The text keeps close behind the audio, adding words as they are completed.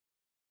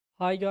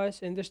Hi guys,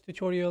 in this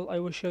tutorial I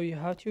will show you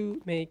how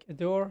to make a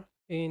door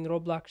in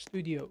Roblox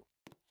Studio.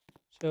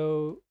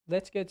 So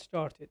let's get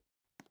started.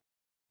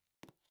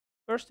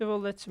 First of all,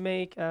 let's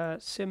make a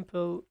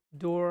simple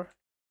door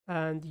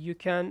and you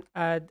can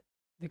add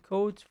the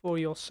code for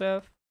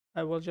yourself.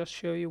 I will just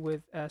show you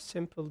with a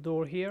simple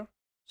door here.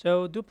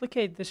 So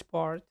duplicate this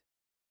part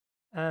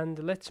and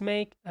let's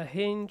make a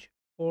hinge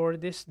for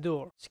this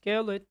door.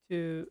 Scale it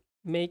to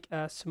make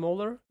a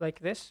smaller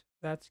like this.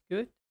 That's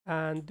good.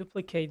 And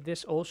duplicate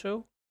this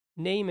also.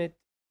 Name it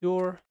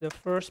door, the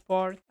first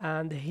part,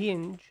 and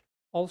hinge.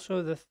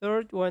 Also the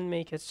third one,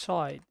 make it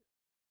side.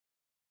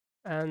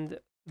 And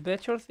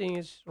better thing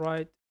is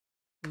write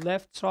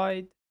left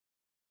side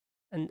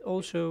and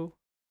also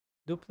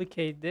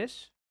duplicate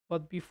this.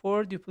 But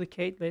before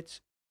duplicate,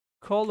 let's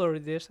color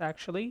this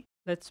actually.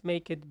 Let's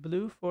make it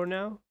blue for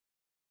now.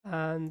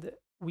 And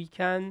we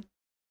can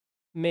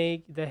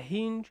make the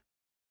hinge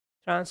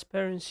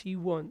transparency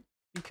 1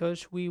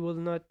 because we will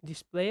not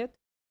display it,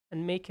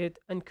 and make it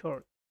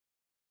anchored.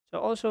 So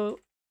also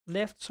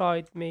left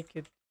side, make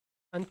it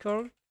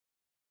anchored.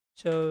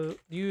 So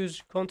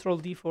use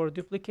Ctrl D for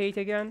duplicate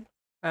again,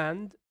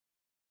 and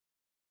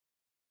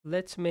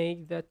let's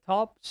make the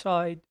top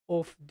side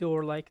of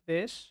door like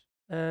this,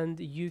 and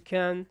you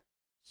can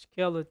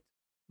scale it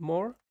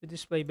more to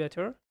display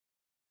better,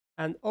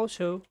 and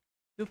also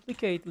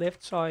duplicate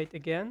left side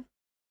again,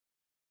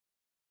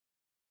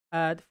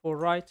 add for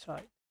right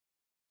side.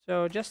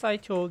 So just I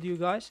told you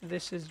guys,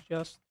 this is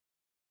just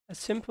a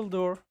simple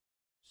door,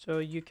 so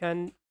you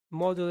can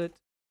model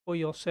it for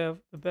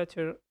yourself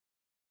better.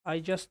 I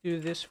just do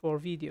this for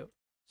video.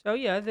 So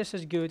yeah, this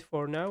is good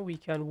for now. We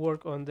can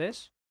work on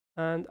this,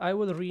 and I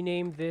will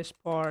rename this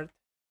part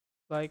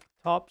like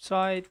top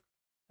side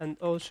and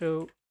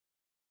also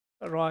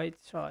right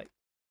side.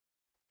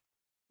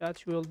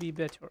 That will be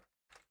better.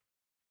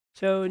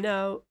 So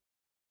now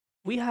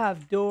we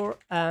have door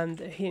and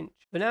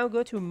hinge. So now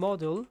go to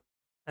model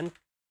and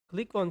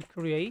click on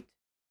create.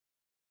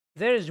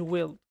 There is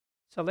weld.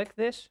 Select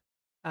this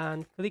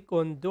and click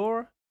on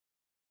door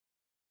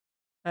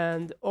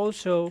and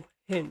also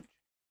hinge.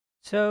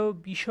 So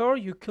be sure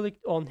you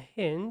clicked on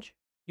hinge.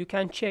 You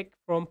can check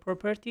from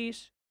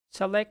properties,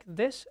 select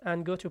this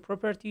and go to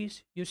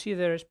properties. You see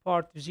there is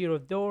part 0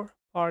 door,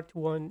 part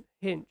 1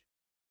 hinge.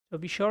 So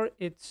be sure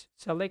it's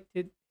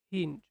selected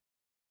hinge.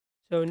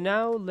 So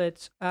now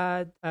let's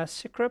add a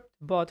script,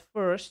 but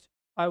first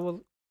I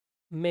will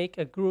make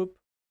a group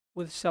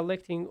with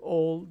selecting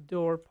all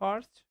door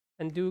parts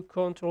and do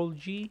Ctrl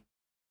G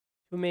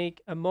to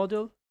make a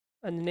model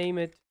and name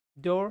it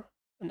door,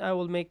 and I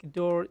will make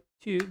door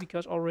 2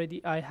 because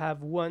already I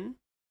have one.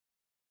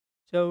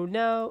 So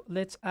now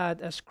let's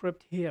add a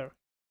script here.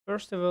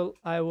 First of all,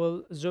 I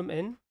will zoom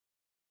in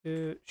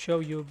to show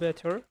you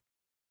better,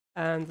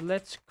 and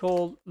let's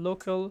call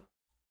local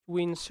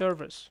twin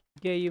service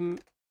game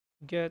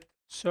get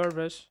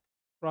service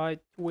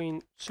right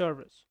twin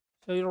service.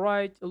 So you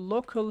write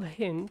local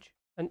hinge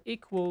and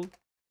equal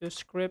to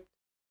script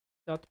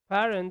dot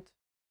parent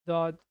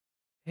dot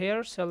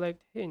here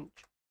select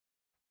hinge,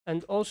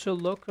 and also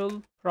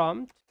local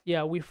prompt.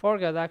 Yeah, we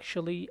forgot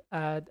actually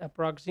add a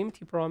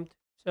proximity prompt,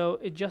 so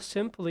it just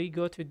simply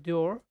go to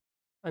door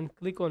and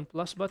click on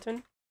plus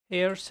button.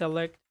 Here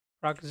select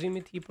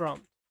proximity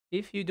prompt.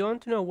 If you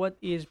don't know what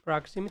is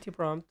proximity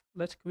prompt,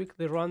 let's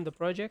quickly run the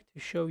project to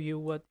show you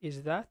what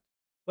is that.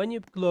 When you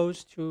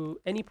close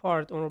to any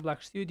part on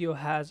Roblox Studio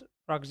has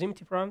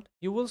proximity prompt,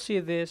 you will see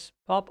this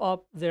pop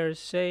up. There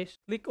says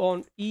click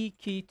on E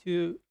key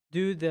to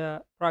do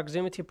the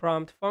proximity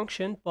prompt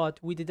function, but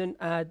we didn't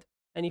add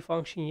any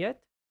function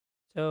yet.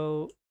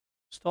 So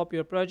stop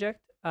your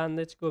project and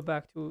let's go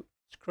back to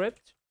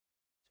script.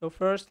 So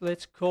first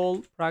let's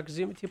call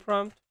proximity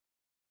prompt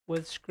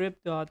with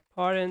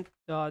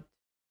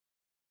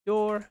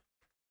script.parent.door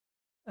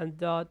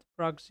and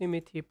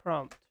 .proximity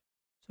prompt.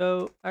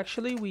 So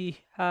actually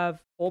we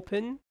have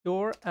open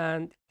door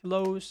and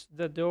close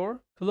the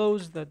door,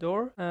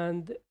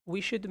 and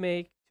we should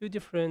make two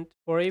different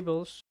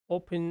variables,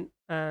 open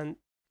and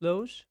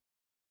close.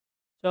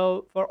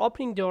 So for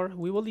opening door,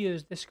 we will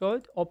use this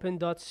code,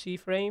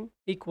 open.cframe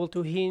equal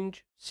to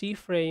hinge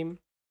cframe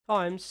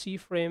times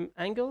cframe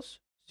angles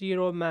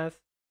 0 math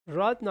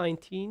rod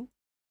 19.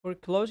 For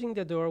closing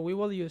the door, we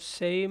will use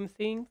same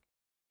thing,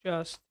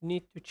 just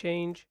need to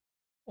change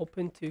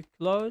open to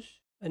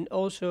close, and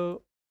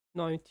also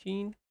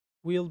 19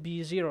 will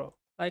be 0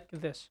 like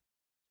this.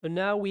 So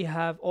now we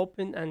have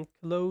open and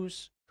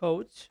close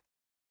codes,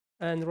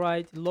 and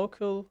write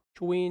local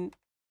twin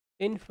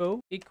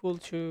info equal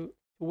to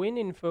twin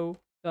info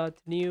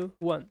dot new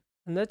 1,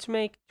 and let's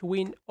make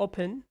twin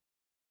open.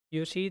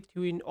 You see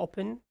twin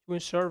open, twin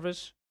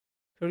service,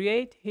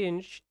 create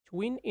hinge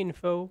twin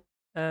info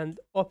and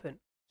open.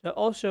 So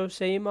also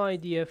same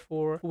idea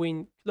for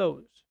twin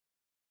close.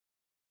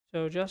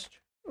 So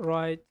just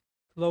write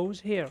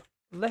close here.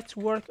 Let's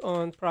work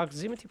on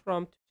proximity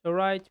prompt. So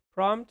write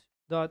prompt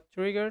dot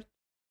triggered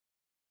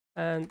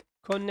and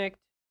connect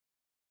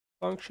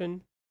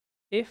function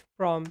if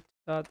prompt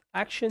dot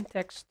action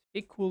text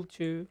equal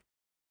to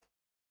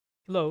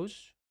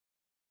close,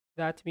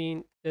 that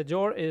means the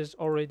door is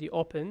already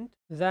opened.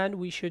 Then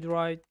we should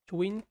write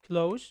twin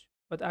close,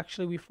 but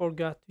actually we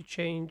forgot to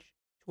change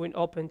twin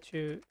open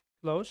to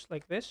close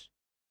like this.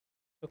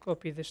 So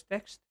copy this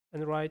text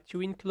and write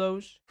twin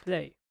close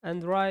play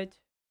and write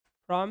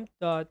prompt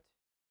dot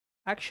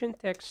action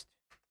text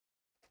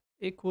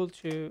equal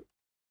to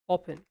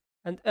open.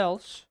 And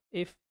else,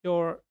 if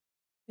door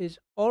is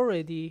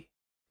already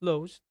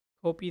closed,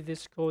 copy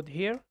this code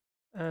here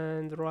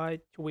and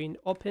write twin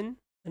open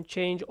and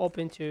change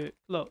open to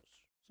close.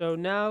 So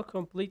now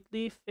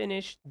completely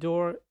finished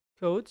door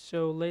code.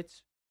 So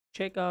let's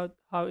check out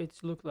how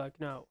it's look like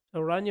now.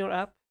 So run your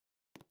app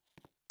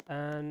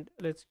and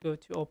let's go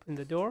to open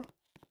the door.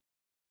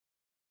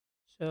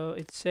 So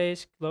it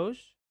says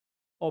close,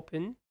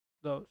 open,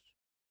 close.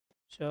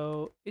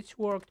 So it's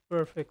worked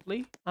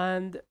perfectly.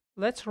 And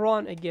let's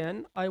run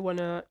again. I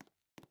wanna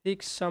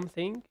fix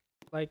something,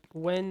 like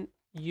when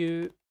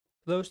you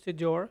close the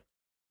door,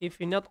 if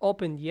you're not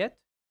opened yet,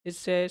 it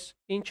says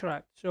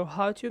interact. So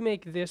how to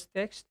make this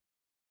text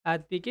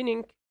at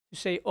beginning to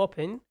say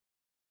open?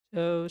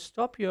 So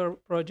stop your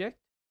project.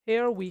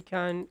 Here we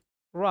can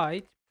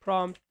write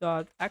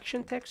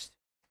prompt.action text.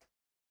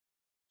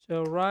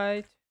 So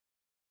write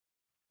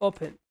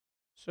open.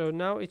 So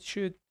now it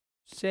should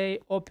say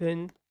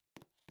open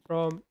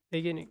from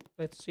beginning.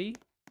 Let's see.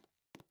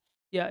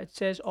 Yeah, it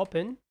says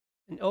open,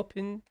 and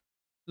open,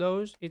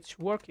 close, it's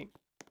working.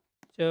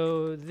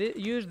 So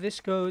use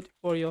this code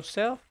for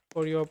yourself,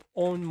 for your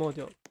own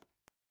model.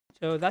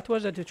 So that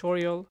was a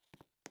tutorial.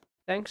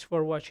 Thanks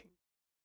for watching.